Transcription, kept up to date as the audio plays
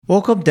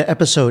Welcome to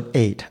episode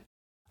 8.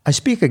 I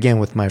speak again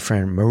with my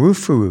friend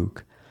Maroof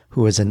Farook,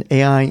 who is an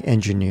AI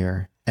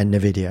engineer at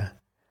Nvidia.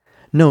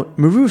 Note,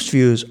 Maroof's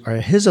views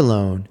are his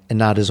alone and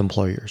not his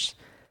employer's.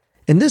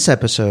 In this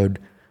episode,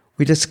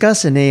 we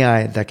discuss an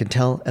AI that can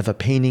tell if a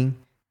painting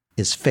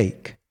is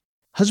fake.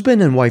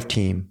 Husband and wife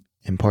team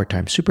and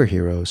part-time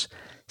superheroes,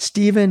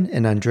 Stephen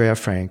and Andrea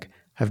Frank,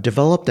 have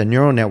developed a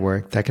neural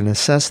network that can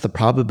assess the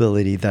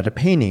probability that a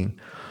painting,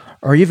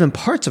 or even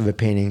parts of a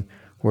painting,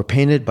 were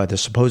painted by the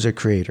supposed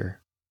creator.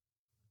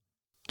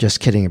 Just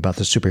kidding about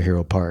the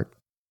superhero part.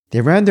 They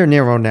ran their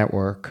neural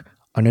network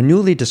on a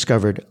newly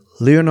discovered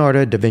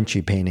Leonardo da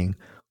Vinci painting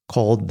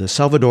called the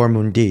Salvator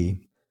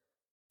Mundi,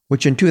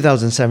 which in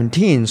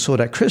 2017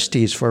 sold at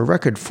Christie's for a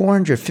record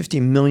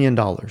 $450 million.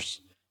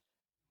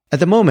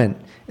 At the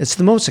moment, it's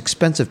the most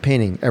expensive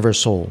painting ever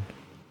sold.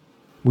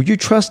 Would you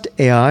trust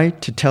AI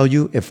to tell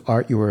you if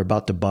art you were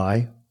about to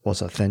buy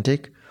was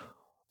authentic,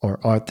 or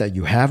art that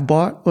you have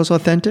bought was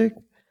authentic?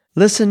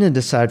 Listen and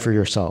decide for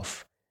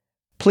yourself.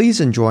 Please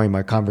enjoy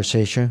my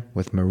conversation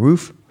with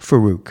Maroof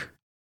Farook.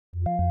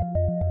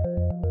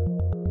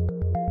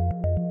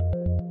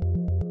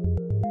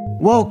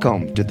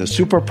 Welcome to the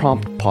Super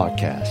Prompt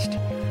Podcast.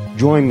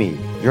 Join me,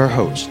 your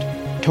host,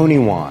 Tony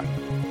Wan,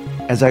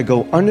 as I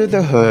go under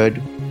the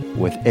hood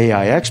with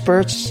AI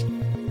experts,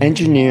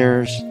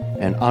 engineers,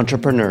 and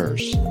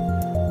entrepreneurs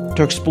to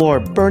explore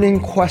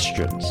burning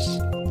questions,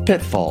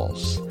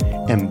 pitfalls,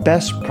 and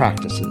best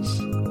practices.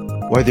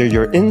 Whether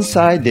you're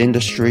inside the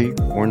industry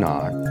or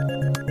not,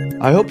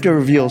 I hope to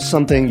reveal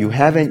something you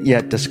haven't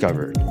yet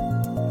discovered.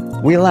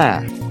 We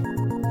laugh,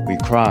 we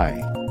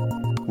cry,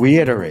 we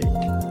iterate.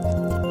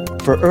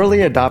 For early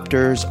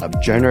adopters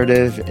of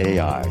generative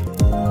AI.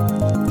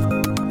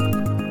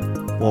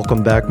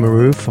 Welcome back,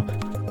 Maroof.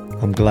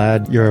 I'm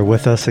glad you're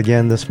with us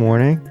again this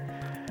morning.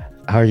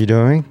 How are you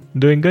doing?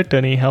 Doing good,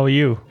 Tony. How are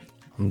you?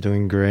 I'm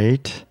doing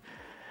great.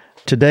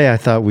 Today, I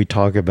thought we'd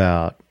talk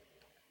about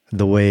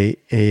the way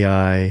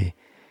AI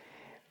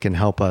can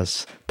help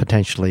us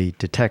potentially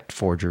detect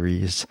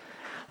forgeries.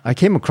 I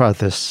came across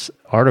this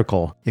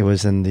article. It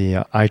was in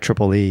the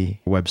IEEE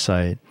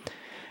website.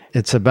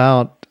 It's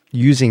about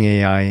using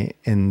AI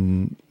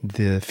in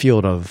the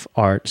field of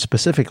art,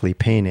 specifically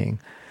painting.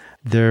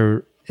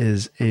 There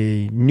is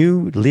a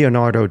new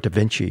Leonardo da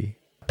Vinci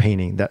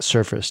painting that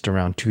surfaced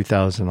around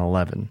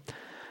 2011.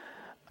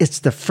 It's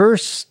the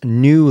first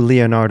new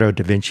Leonardo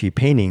da Vinci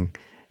painting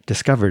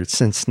discovered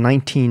since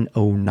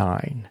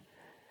 1909.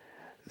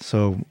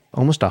 So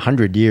almost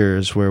 100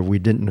 years where we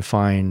didn't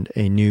find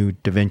a new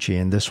Da Vinci,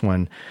 and this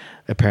one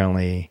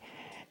apparently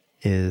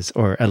is,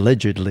 or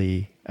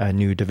allegedly, a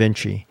new Da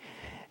Vinci.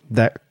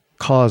 That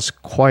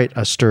caused quite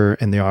a stir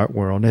in the art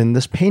world, and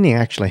this painting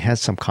actually has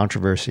some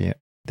controversy.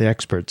 The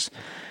experts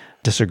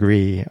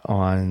disagree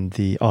on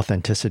the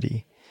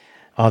authenticity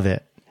of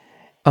it.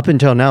 Up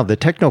until now, the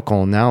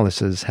technical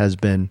analysis has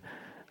been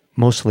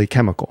mostly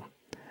chemical.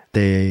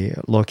 They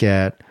look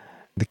at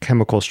the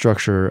chemical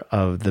structure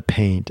of the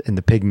paint and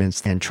the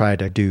pigments and try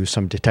to do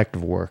some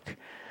detective work.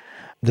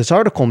 This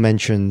article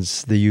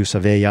mentions the use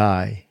of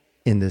AI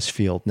in this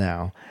field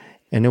now,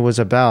 and it was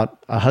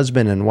about a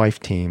husband and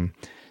wife team,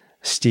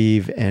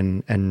 Steve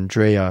and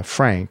Andrea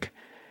Frank,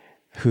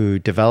 who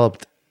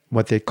developed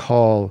what they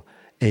call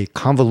a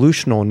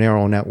convolutional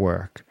neural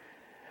network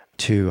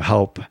to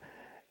help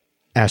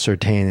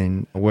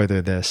ascertain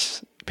whether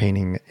this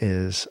painting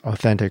is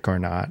authentic or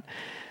not.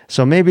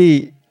 So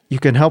maybe you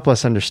can help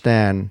us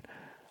understand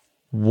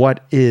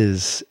what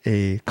is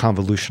a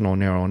convolutional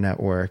neural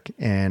network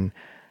and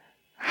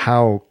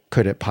how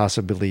could it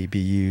possibly be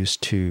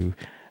used to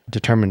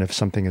determine if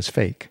something is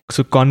fake.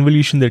 So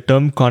convolution, the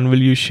term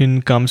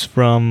convolution comes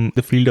from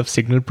the field of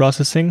signal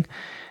processing.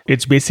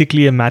 It's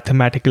basically a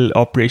mathematical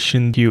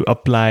operation you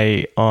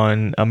apply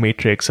on a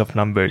matrix of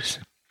numbers.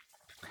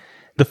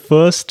 The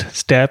first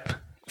step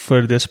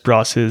for this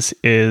process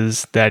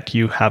is that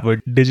you have a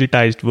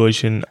digitized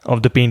version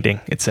of the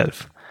painting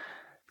itself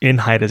in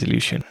high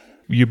resolution.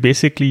 You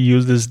basically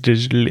use this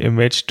digital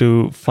image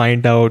to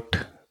find out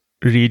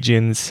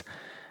regions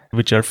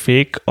which are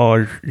fake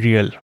or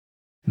real.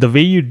 The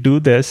way you do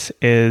this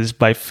is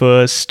by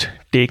first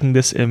taking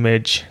this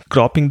image,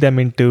 cropping them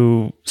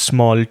into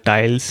small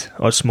tiles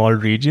or small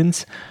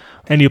regions,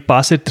 and you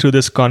pass it through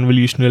this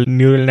convolutional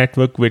neural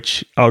network,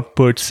 which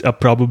outputs a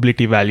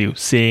probability value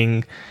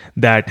saying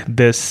that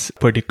this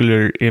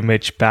particular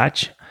image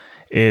patch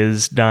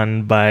is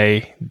done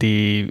by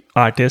the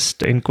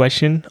artist in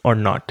question or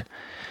not.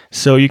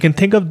 So you can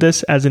think of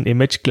this as an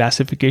image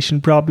classification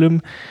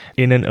problem.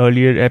 In an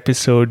earlier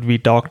episode, we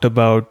talked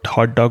about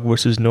hot dog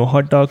versus no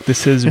hot dog.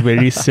 This is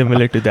very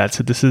similar to that.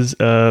 So this is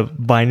a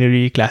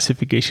binary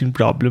classification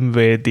problem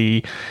where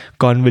the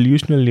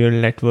convolutional neural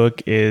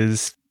network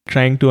is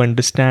trying to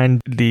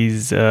understand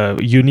these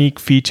unique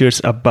features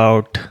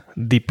about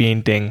the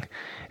painting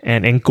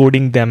and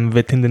encoding them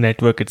within the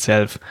network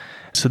itself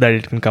so that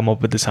it can come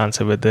up with this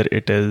answer whether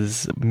it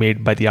is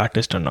made by the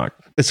artist or not.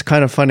 It's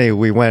kind of funny.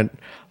 We went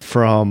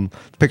from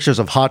pictures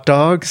of hot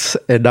dogs,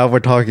 and now we're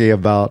talking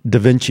about Da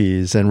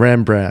Vinci's and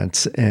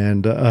Rembrandt's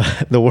and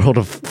the world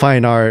of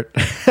fine art.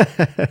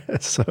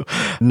 So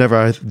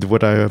never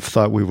would I have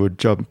thought we would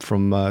jump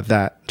from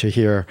that to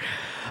here.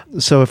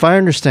 So if I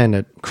understand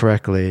it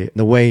correctly,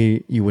 the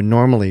way you would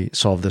normally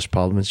solve this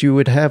problem is you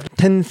would have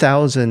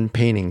 10,000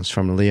 paintings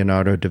from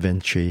Leonardo da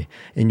Vinci,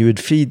 and you would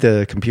feed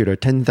the computer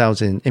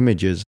 10,000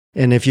 images.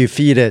 And if you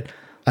feed it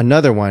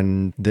another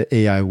one, the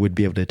AI would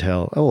be able to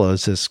tell, oh, well,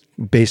 is this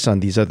based on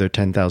these other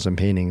 10,000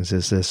 paintings?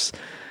 Is this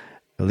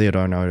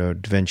Leonardo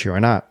da Vinci or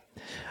not?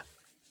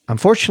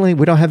 Unfortunately,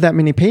 we don't have that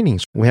many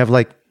paintings. We have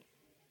like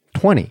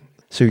 20.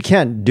 So you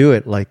can't do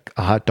it like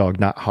a hot dog,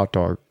 not hot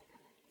dog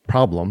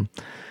problem.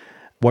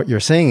 What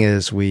you're saying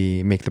is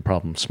we make the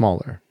problem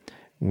smaller.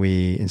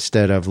 We,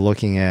 instead of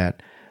looking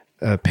at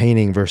a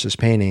painting versus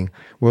painting,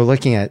 we're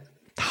looking at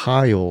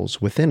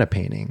tiles within a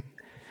painting.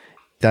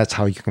 That's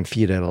how you can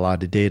feed it a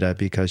lot of data,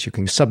 because you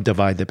can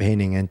subdivide the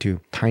painting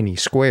into tiny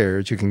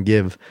squares. You can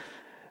give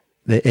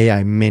the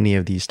AI many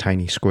of these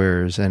tiny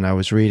squares. And I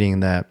was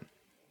reading that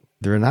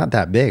they're not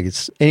that big.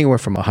 It's anywhere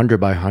from 100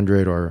 by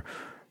 100 or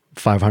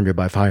 500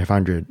 by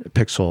 500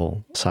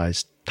 pixel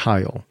sized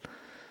tile.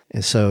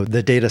 And so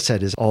the data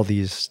set is all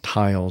these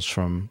tiles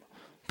from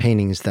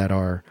paintings that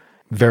are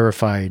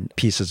verified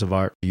pieces of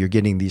art. You're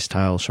getting these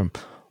tiles from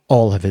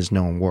all of his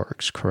known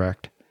works,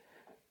 correct?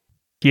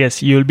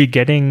 Yes, you'll be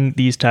getting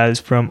these tiles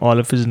from all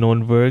of his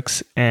known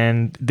works,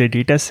 and the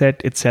data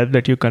set itself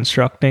that you're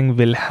constructing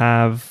will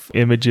have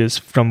images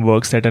from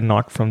works that are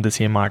not from the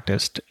same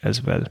artist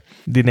as well,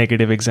 the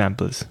negative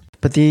examples.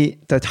 But the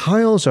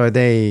tiles, are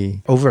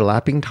they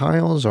overlapping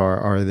tiles, or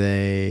are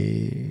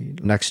they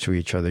next to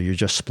each other? You're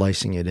just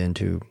splicing it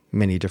into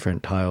many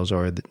different tiles,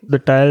 or the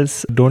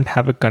tiles don't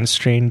have a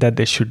constraint that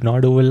they should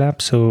not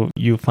overlap, so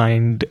you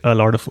find a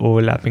lot of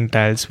overlapping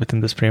tiles within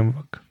this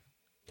framework.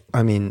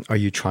 I mean, are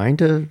you trying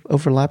to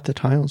overlap the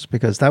tiles?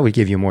 Because that would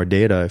give you more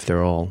data if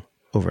they're all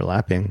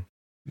overlapping.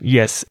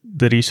 Yes,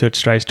 the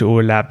research tries to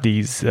overlap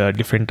these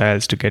different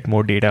tiles to get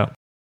more data.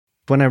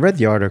 When I read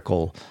the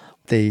article,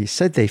 they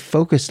said they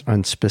focused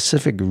on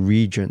specific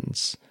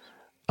regions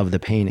of the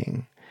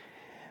painting.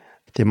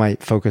 They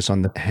might focus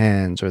on the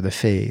hands or the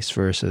face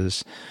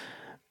versus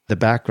the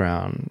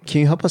background.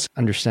 Can you help us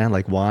understand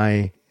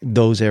why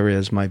those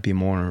areas might be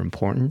more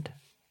important?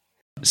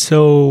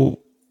 So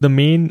the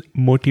main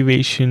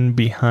motivation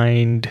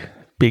behind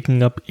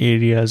picking up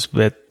areas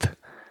with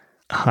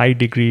high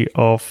degree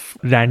of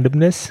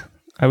randomness,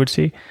 I would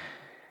say,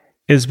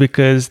 is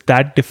because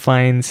that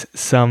defines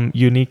some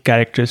unique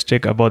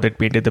characteristic about that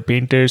painter. The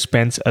painter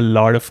spends a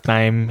lot of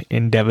time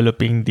in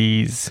developing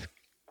these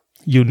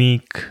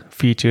unique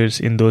features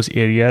in those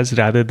areas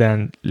rather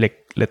than,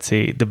 let's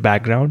say, the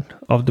background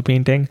of the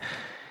painting.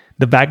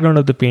 The background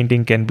of the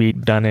painting can be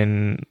done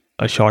in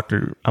a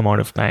shorter amount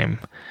of time.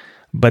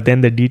 But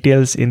then the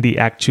details in the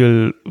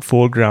actual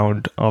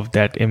foreground of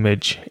that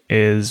image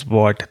is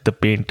what the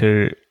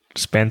painter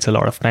spends a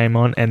lot of time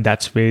on, and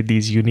that's where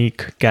these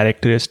unique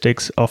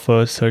characteristics of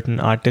a certain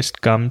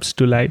artist comes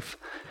to life.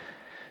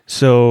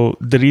 So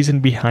the reason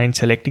behind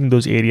selecting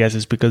those areas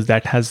is because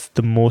that has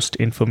the most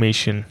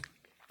information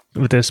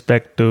with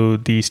respect to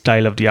the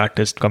style of the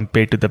artist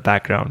compared to the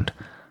background.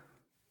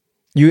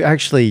 You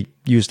actually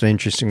used an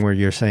interesting word.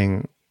 You're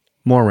saying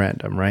more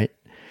random, right?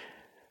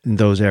 In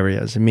those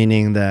areas,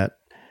 meaning that,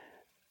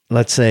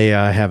 let's say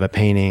I have a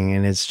painting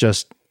and it's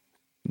just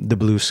the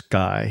blue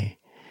sky.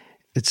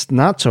 It's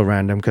not so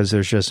random because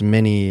there's just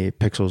many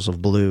pixels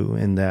of blue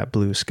in that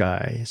blue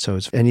sky. So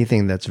it's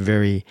anything that's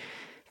very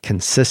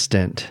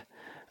consistent,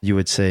 you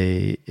would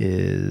say,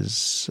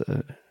 is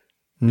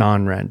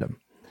non-random.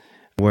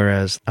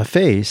 Whereas a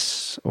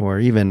face, or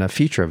even a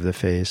feature of the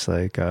face,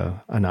 like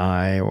an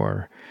eye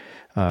or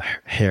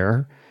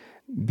hair,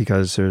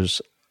 because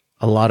there's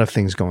a lot of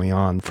things going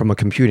on from a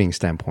computing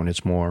standpoint,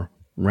 it's more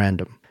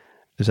random.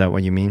 Is that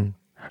what you mean?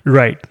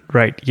 Right.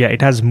 Yeah,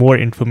 it has more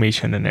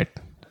information in it.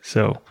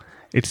 So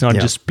it's not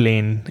just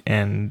plain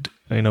and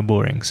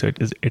boring. So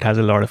it has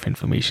a lot of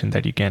information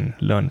that you can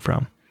learn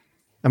from.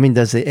 I mean,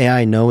 does the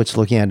AI know it's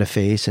looking at a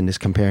face and is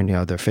comparing to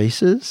other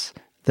faces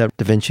that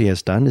Da Vinci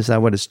has done? Is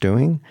that what it's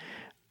doing?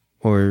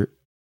 Or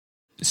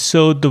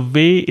so the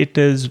way it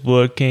is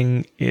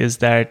working is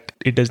that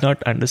it does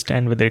not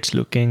understand whether it's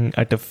looking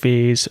at a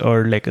face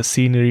or like a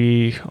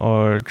scenery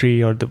or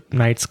tree or the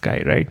night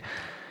sky, right?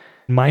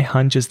 My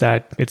hunch is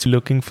that it's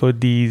looking for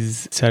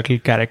these subtle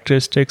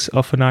characteristics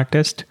of an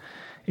artist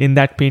in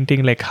that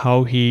painting, like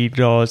how he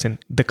draws and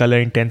the color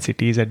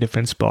intensities at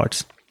different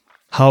spots,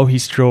 how he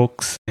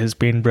strokes his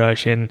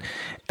paintbrush. And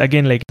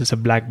again, it's a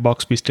black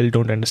box. We still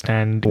don't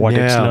understand what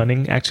it's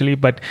learning actually,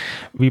 but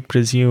we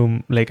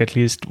presume, at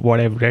least what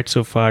I've read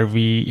so far,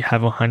 we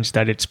have a hunch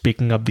that it's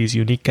picking up these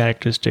unique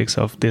characteristics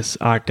of this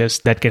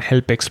artist that can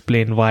help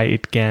explain why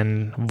it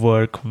can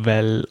work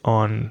well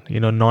on,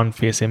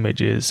 non-face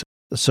images.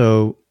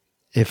 So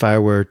if I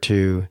were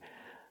to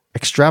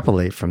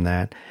extrapolate from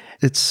that,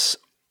 it's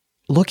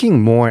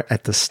looking more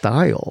at the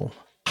style,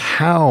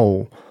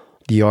 how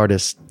the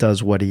artist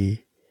does what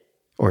he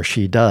or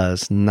she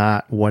does,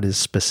 not what is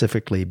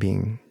specifically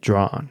being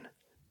drawn.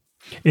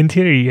 In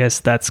theory, yes,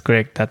 that's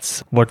correct. That's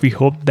what we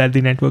hope that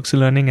the networks are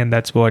learning, and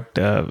that's what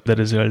the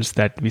results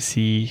that we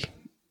see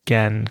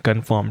can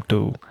conform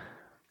to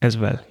as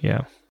well.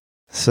 Yeah.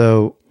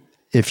 So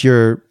if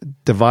you're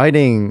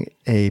dividing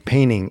a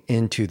painting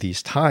into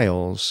these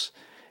tiles,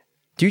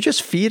 do you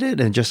just feed it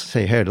and just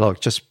say, hey,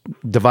 look, just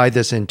divide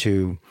this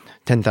into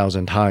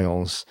 10,000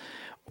 tiles?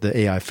 The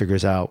AI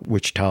figures out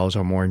which tiles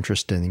are more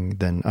interesting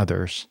than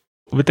others.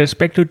 With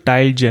respect to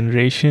tile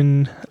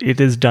generation,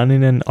 it is done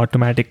in an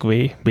automatic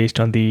way based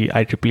on the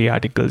IEEE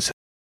articles.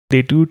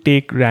 They do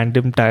take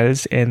random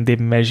tiles and they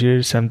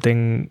measure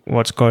something,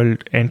 what's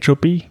called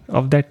entropy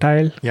of that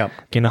tile. Yeah.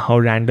 How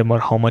random or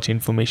how much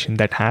information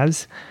that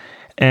has.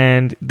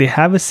 And they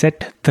have a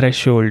set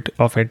threshold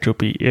of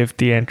entropy. If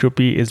the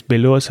entropy is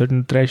below a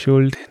certain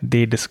threshold,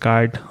 they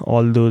discard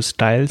all those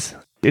tiles.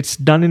 It's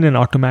done in an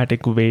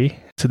automatic way,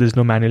 so there's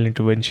no manual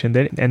intervention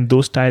there. And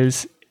those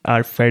tiles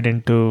are fed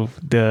into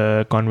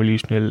the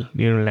convolutional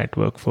neural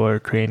network for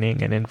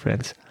training and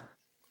inference.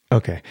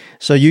 Okay.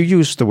 So you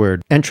used the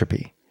word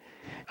entropy.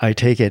 I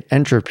take it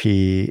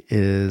entropy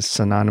is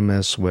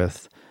synonymous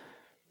with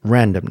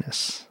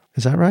randomness.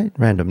 Is that right?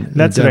 Randomness.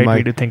 That's the right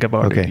way to think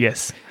about it,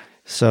 yes.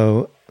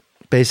 So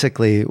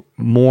basically,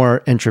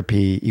 more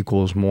entropy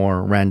equals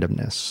more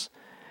randomness.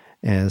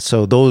 And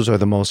so those are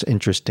the most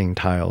interesting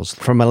tiles.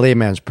 From a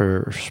layman's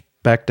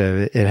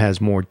perspective, it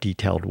has more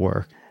detailed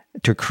work.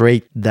 To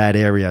create that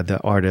area,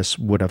 the artist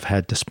would have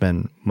had to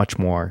spend much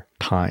more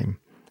time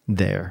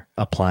there,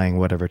 applying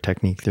whatever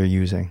technique they're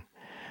using.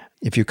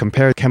 If you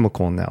compare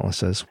chemical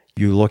analysis,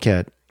 you look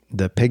at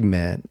the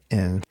pigment,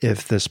 and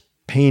if this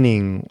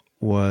painting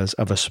was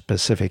of a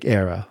specific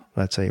era,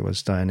 let's say it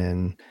was done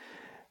in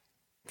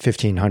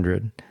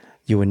 1500,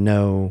 you would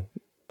know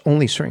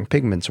only certain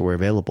pigments were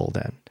available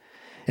then.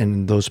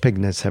 And those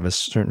pigments have a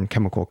certain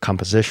chemical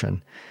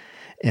composition.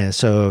 And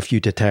so if you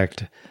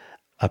detect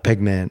a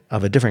pigment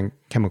of a different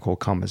chemical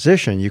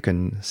composition, you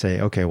can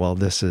say, okay, well,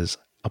 this is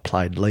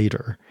applied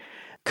later.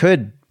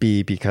 Could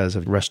be because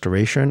of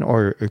restoration,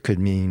 or it could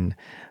mean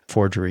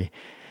forgery.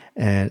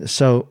 And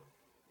so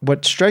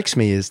what strikes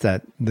me is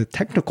that the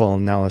technical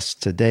analysis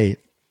to date,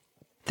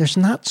 there's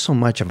not so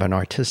much of an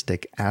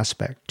artistic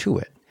aspect to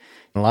it.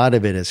 A lot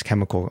of it is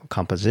chemical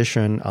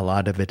composition. A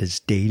lot of it is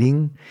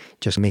dating,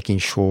 just making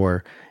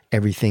sure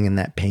everything in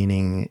that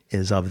painting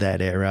is of that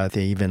era.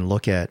 They even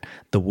look at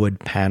the wood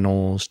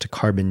panels to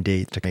carbon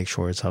date to make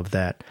sure it's of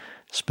that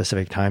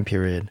specific time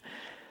period.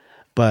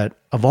 But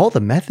of all the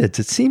methods,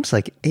 it seems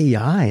like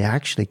AI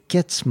actually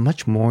gets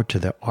much more to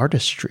the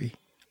artistry.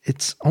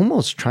 It's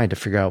almost trying to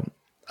figure out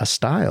a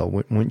style,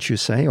 wouldn't you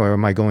say? Or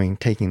am I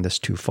taking this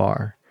too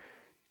far?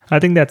 I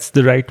think that's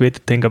the right way to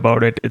think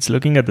about it. It's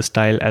looking at the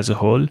style as a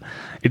whole.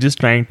 It's just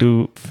trying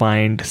to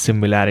find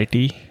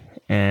similarity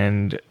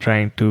and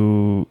trying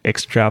to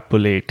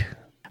extrapolate.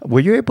 Were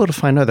you able to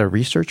find other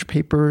research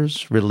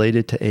papers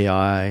related to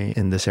AI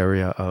in this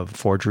area of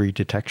forgery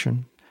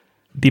detection?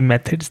 The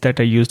methods that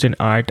are used in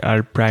art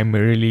are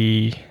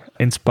primarily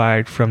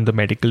inspired from the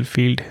medical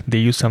field. They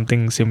use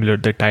something similar.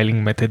 The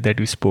tiling method that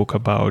we spoke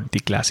about, the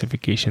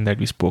classification that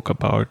we spoke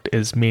about,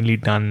 is mainly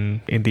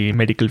done in the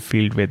medical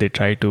field, where they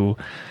try to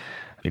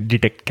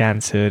detect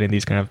cancer and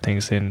these kind of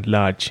things in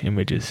large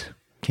images.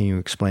 Can you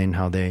explain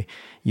how they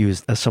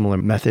use a similar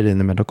method in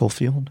the medical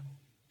field?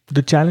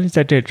 The challenge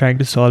that they're trying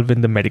to solve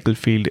in the medical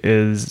field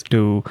is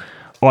to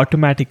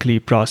automatically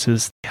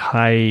process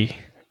high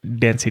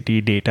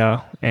density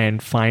data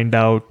and find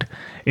out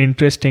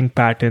interesting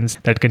patterns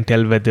that can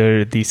tell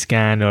whether the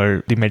scan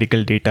or the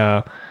medical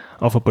data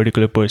of a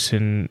particular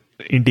person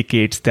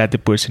indicates that the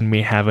person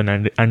may have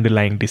an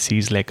underlying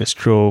disease like a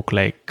stroke,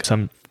 like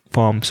some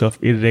forms of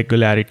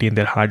irregularity in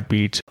their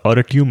heartbeats, or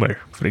a tumor,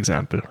 for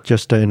example.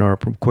 Just to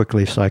interrupt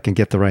quickly so I can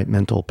get the right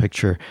mental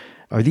picture.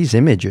 Are these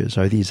images?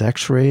 Are these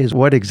x-rays?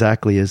 What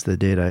exactly is the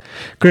data?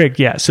 Correct,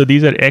 yeah. So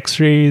these are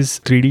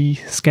x-rays,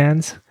 3D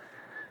scans,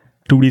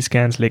 2D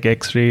scans like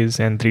x-rays,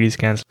 and 3D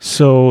scans.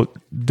 So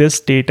this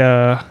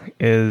data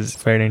is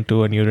fed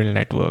into a neural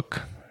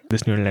network.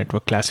 This neural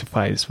network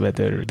classifies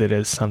whether there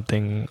is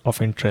something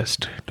of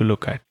interest to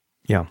look at.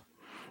 Yeah.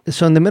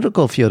 So in the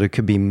medical field, it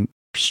could be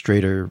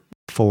straighter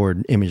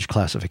forward image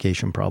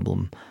classification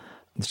problem.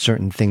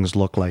 Certain things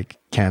look like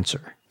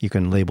cancer. You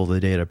can label the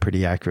data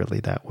pretty accurately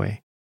that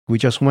way. We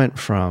just went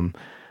from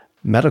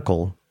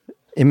medical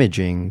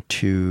imaging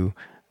to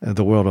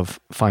the world of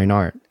fine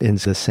art in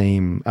the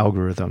same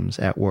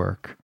algorithms at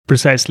work.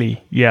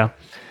 Precisely, yeah.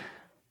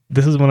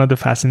 This is one of the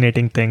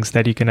fascinating things,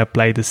 that you can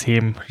apply the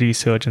same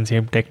research and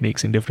same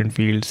techniques in different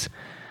fields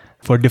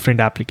for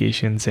different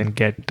applications and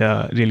get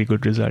a really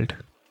good result.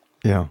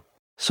 Yeah.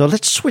 So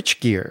let's switch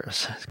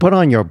gears. Put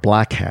on your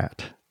black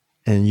hat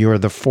and you're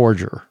the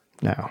forger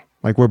now.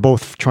 Like, we're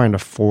both trying to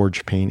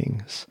forge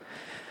paintings.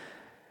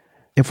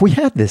 If we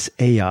had this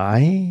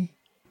AI,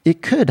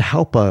 it could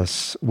help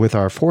us with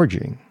our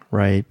forging,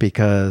 right?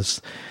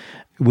 Because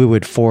we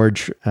would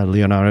forge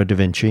Leonardo da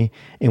Vinci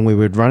and we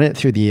would run it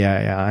through the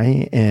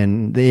AI,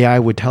 and the AI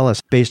would tell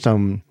us based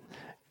on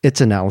its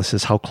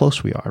analysis how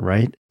close we are,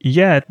 right?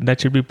 Yeah,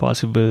 that should be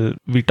possible.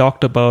 We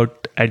talked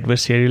about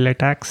adversarial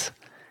attacks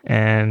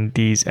and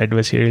these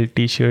adversarial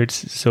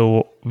t-shirts.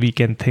 So we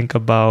can think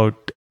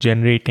about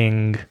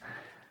generating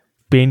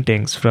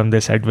paintings from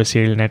this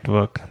adversarial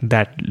network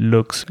that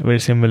looks very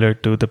similar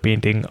to the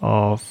painting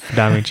of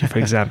Da Vinci, for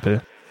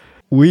example.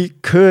 We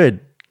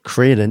could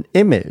create an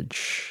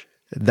image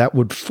that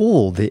would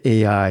fool the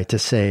AI to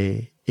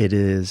say it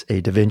is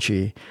a Da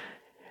Vinci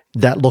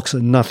that looks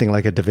nothing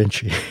like a Da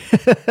Vinci,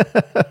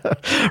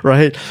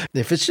 right?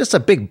 If it's just a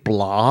big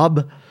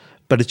blob,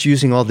 but it's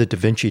using all the Da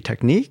Vinci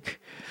technique,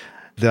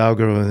 the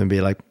algorithm would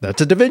be like,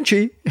 that's a Da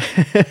Vinci.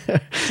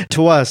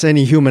 To us,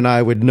 any human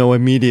eye would know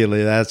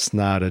immediately that's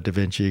not a Da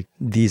Vinci.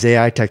 These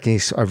AI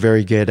techniques are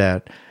very good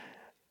at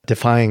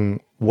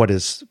defining what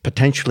is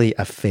potentially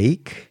a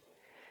fake,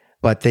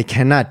 but they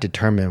cannot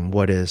determine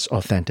what is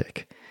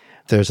authentic.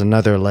 There's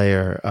another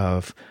layer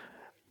of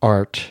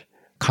art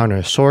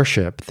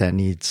connoisseurship that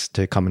needs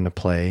to come into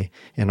play,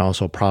 and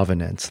also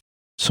provenance.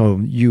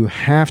 So you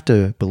have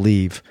to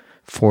believe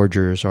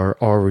forgers are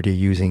already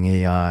using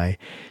AI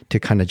to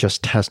kind of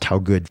just test how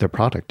good their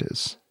product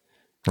is.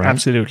 Right?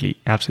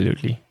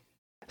 Absolutely.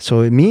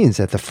 So it means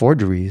that the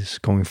forgeries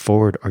going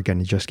forward are going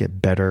to just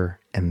get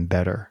better and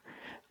better.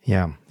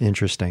 Yeah,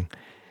 interesting.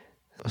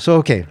 So,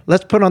 okay,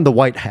 let's put on the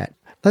white hat.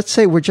 Let's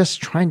say we're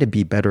just trying to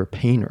be better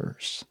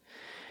painters.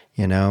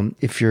 You know,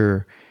 if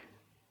you're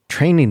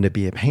training to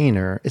be a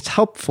painter, it's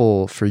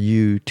helpful for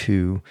you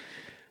to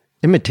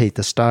imitate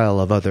the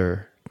style of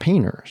other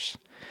painters.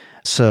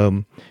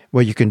 So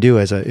what you can do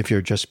if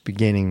you're just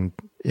beginning,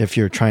 if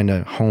you're trying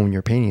to hone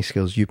your painting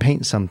skills, you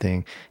paint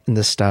something in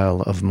the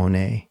style of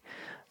Monet,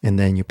 and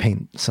then you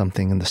paint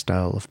something in the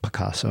style of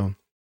Picasso.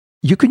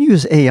 You can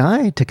use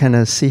AI to kind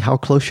of see how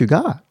close you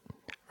got,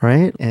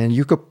 right? And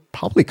you could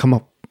probably come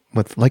up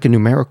with like a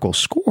numerical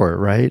score,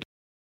 right?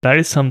 That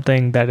is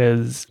something that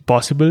is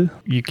possible.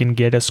 You can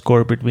get a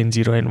score between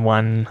 0 and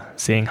 1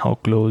 saying how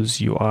close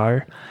you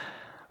are.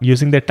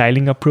 Using the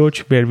tiling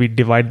approach where we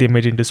divide the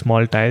image into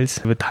small tiles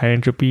with high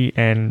entropy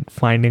and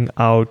finding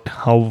out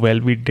how well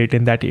we did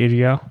in that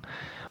area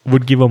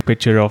would give a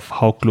picture of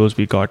how close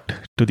we got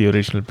to the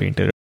original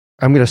painter.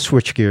 I'm going to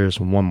switch gears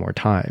one more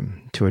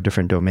time to a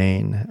different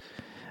domain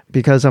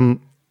because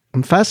I'm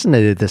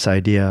fascinated with this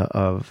idea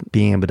of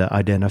being able to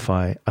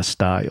identify a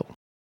style.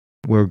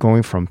 We're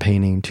going from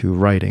painting to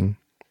writing.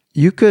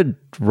 You could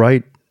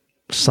write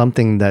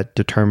something that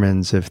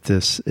determines if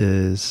this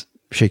is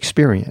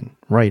Shakespearean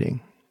writing.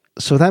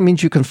 So that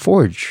means you can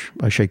forge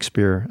a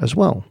Shakespeare as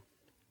well.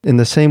 In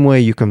the same way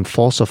you can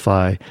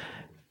falsify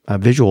a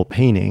visual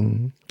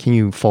painting, can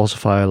you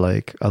falsify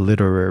like a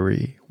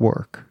literary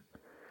work?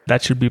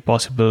 That should be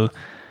possible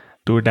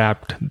to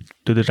adapt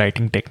to the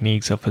writing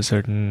techniques of a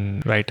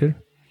certain writer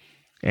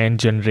and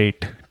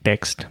generate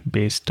text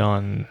based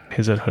on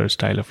his or her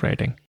style of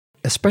writing.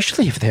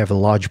 Especially if they have a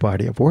large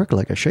body of work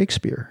like a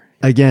Shakespeare.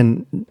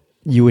 Again,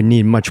 you would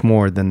need much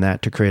more than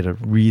that to create a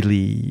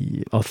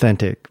really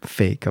authentic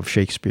fake of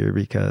Shakespeare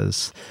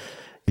because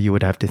you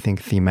would have to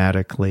think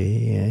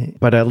thematically.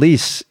 But at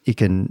least you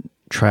can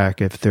track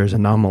if there's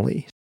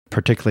anomaly,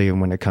 particularly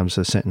when it comes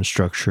to sentence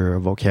structure or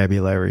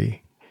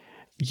vocabulary.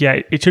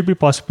 Yeah, it should be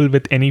possible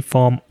with any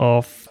form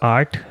of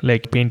art,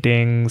 like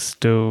paintings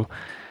to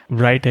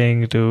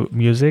writing to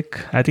music.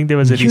 I think there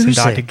was a recent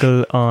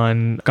article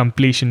on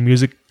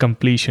music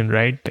completion,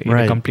 right?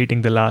 Right.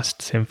 Completing the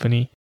last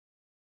symphony.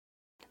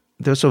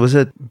 So was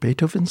it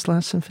Beethoven's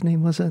Last Symphony,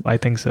 was it? I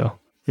think so.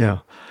 Yeah.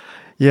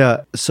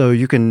 Yeah. So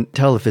you can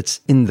tell if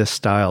it's in the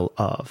style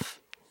of,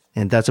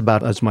 and that's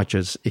about as much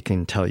as it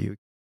can tell you.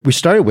 We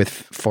started with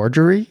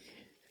forgery,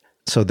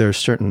 so there's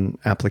certain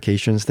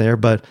applications there,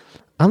 but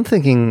I'm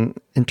thinking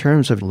in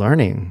terms of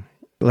learning.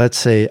 Let's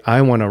say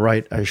I want to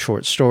write a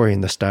short story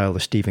in the style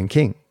of Stephen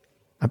King.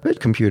 I bet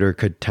computer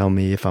could tell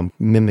me if I'm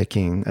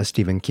mimicking a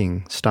Stephen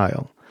King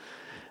style.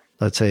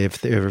 Let's say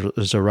if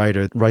there's a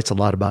writer that writes a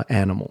lot about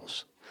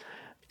animals.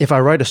 If I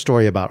write a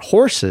story about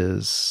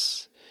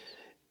horses,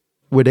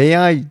 would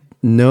AI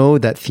know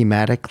that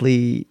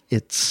thematically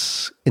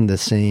it's in the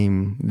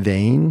same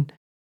vein?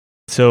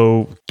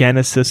 So can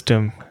a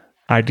system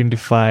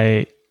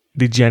identify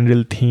the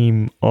general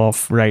theme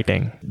of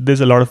writing?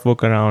 There's a lot of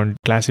work around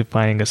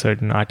classifying a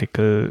certain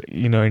article,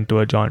 into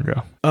a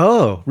genre.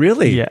 Oh,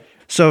 really? Yeah.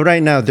 So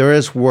right now there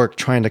is work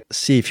trying to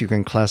see if you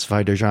can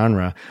classify the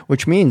genre,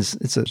 which means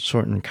it's a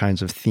certain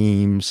kinds of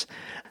themes,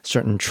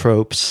 certain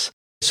tropes.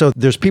 So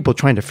there's people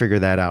trying to figure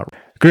that out.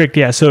 Correct.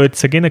 Yeah. So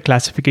it's again a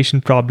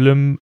classification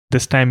problem.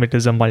 This time it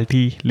is a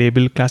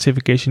multi-label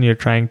classification. You're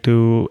trying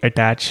to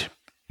attach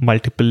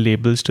multiple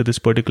labels to this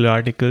particular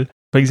article.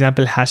 For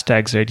example,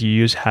 hashtags, right? You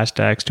use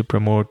hashtags to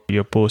promote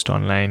your post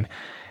online.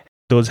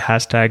 Those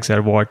hashtags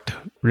are what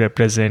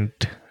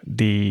represent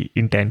the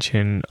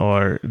intention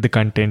or the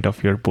content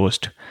of your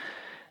post.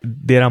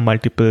 there are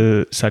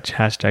multiple such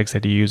hashtags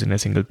that you use in a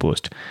single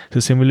post. So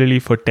similarly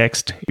for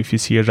text, if you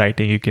see a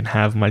writing, you can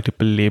have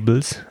multiple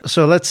labels.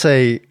 So let's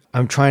say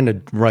I'm trying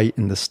to write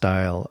in the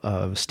style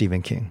of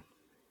Stephen King.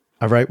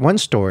 I write one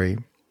story.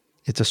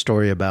 It's a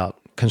story about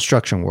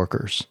construction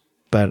workers,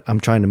 but I'm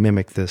trying to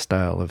mimic the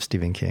style of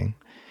Stephen King.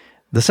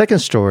 The second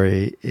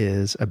story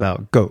is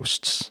about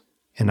ghosts,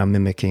 and I'm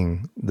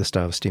mimicking the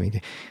style of Stephen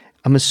King.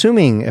 I'm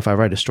assuming if I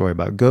write a story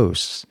about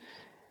ghosts,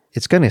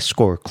 it's going to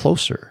score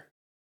closer.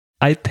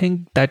 I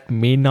think that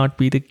may not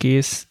be the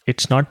case.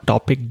 It's not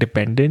topic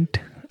dependent.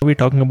 We're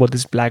talking about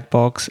this black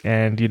box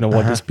and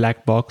what this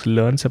black box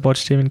learns about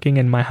Stephen King.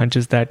 And my hunch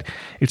is that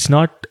it's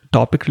not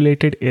topic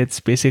related. It's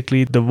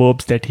basically the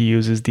verbs that he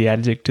uses, the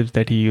adjectives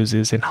that he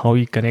uses, and how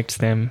he connects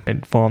them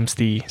and forms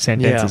the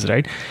sentences,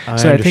 right?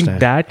 I think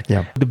that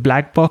the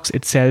black box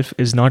itself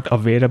is not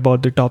aware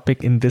about the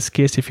topic. In this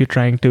case, if you're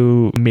trying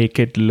to make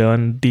it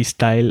learn the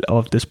style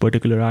of this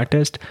particular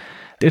artist,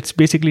 it's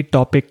basically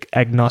topic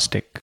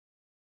agnostic.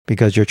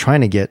 Because you're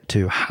trying to get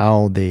to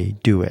how they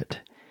do it.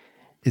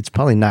 It's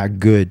probably not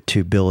good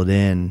to build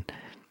in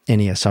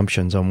any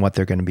assumptions on what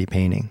they're going to be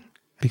painting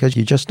because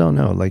you just don't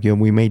know. Like,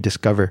 we may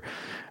discover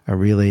a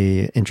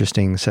really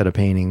interesting set of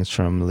paintings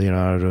from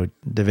Leonardo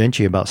da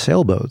Vinci about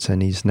sailboats,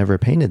 and he's never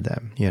painted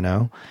them,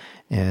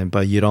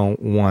 but you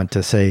don't want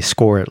to say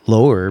score it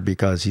lower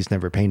because he's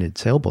never painted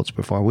sailboats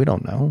before. We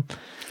don't know.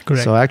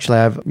 Correct. So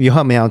actually, you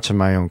helped me answer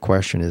my own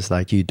question. Is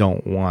like you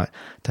don't want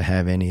to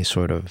have any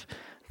sort of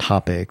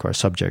topic or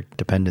subject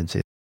dependency.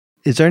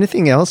 Is there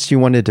anything else you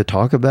wanted to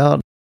talk about?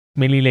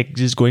 Mainly like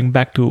just going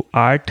back to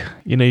art,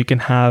 you can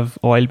have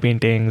oil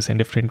paintings and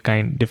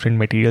different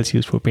materials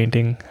used for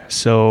painting.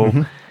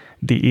 So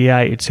the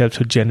AI itself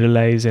should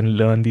generalize and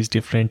learn these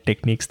different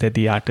techniques that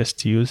the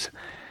artists use.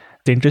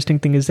 The interesting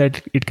thing is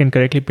that it can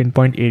correctly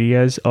pinpoint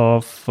areas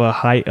of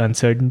high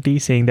uncertainty,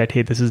 saying that,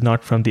 hey, this is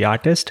not from the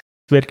artist.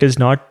 Where it is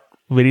not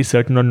very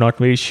certain or not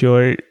very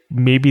sure,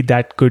 maybe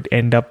that could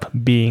end up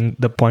being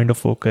the point of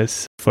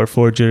focus for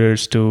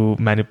forgers to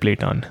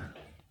manipulate on.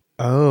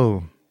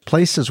 Oh,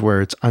 places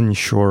where it's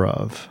unsure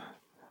of.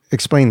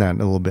 Explain that a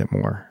little bit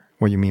more,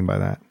 what you mean by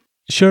that.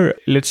 Sure.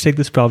 Let's take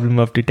this problem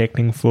of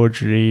detecting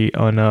forgery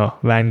on a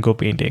Van Gogh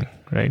painting,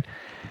 right?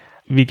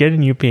 We get a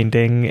new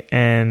painting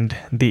and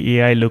the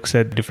AI looks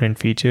at different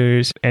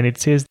features and it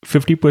says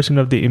 50%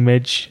 of the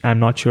image I'm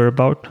not sure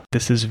about.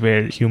 This is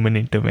where human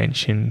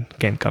intervention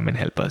can come and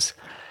help us.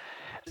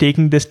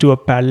 Taking this to a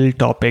parallel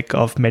topic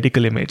of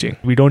medical imaging,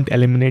 we don't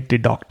eliminate the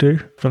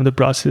doctor from the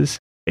process.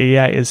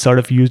 AI is sort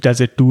of used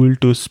as a tool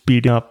to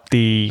speed up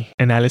the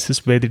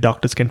analysis where the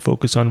doctors can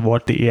focus on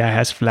what the AI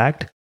has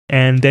flagged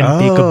and then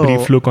take a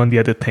brief look on the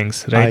other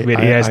things, right? Where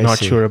AI is not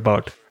sure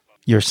about.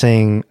 You're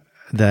saying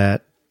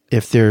that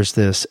if there's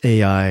this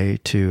AI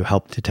to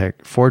help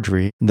detect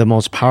forgery, the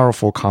most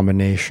powerful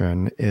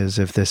combination is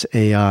if this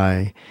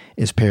AI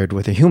is paired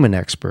with a human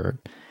expert,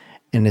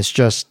 and it's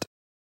just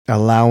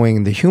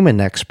allowing the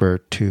human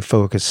expert to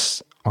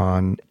focus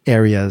on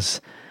areas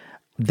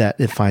that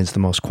it finds the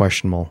most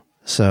questionable.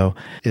 So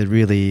it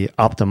really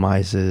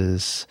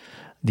optimizes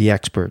the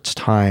expert's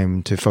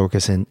time to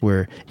focus in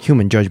where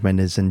human judgment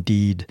is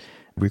indeed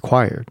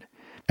required.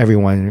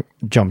 Everyone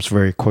jumps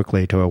very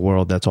quickly to a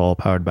world that's all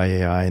powered by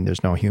AI and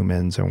there's no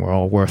humans and we're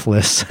all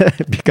worthless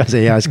because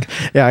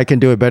AI can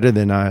do it better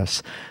than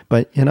us.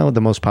 But,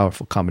 the most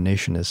powerful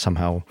combination is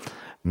somehow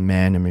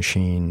man and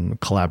machine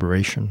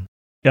collaboration.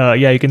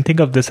 You can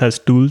think of this as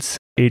tools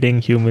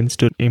aiding humans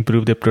to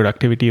improve their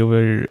productivity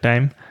over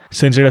time.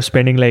 So instead of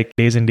spending like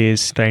days and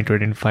days trying to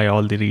identify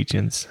all the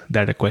regions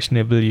that are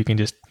questionable, you can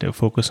just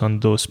focus on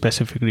those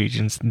specific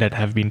regions that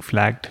have been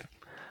flagged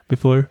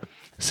before.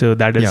 So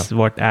that is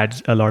what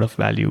adds a lot of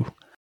value.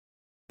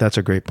 That's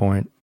a great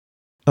point.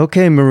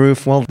 Okay,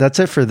 Maroof. Well, that's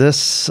it for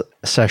this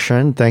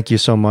session. Thank you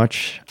so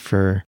much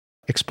for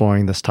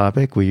exploring this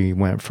topic. We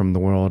went from the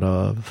world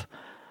of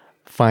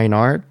fine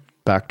art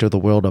back to the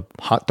world of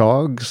hot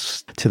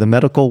dogs, to the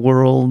medical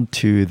world,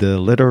 to the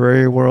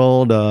literary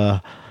world.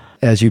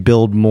 As you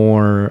build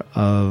more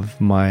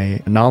of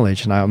my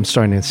knowledge, and I'm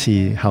starting to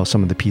see how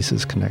some of the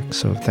pieces connect.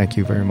 So thank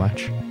you very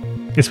much.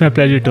 It's my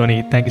pleasure,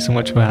 Tony. Thank you so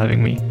much for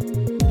having me.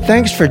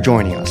 Thanks for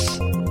joining us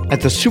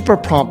at the Super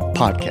Prompt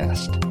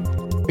Podcast.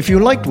 If you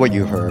liked what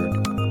you heard,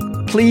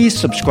 please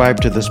subscribe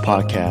to this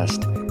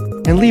podcast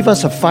and leave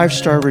us a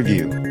 5-star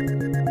review.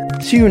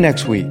 See you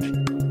next week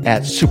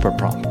at Super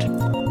Prompt.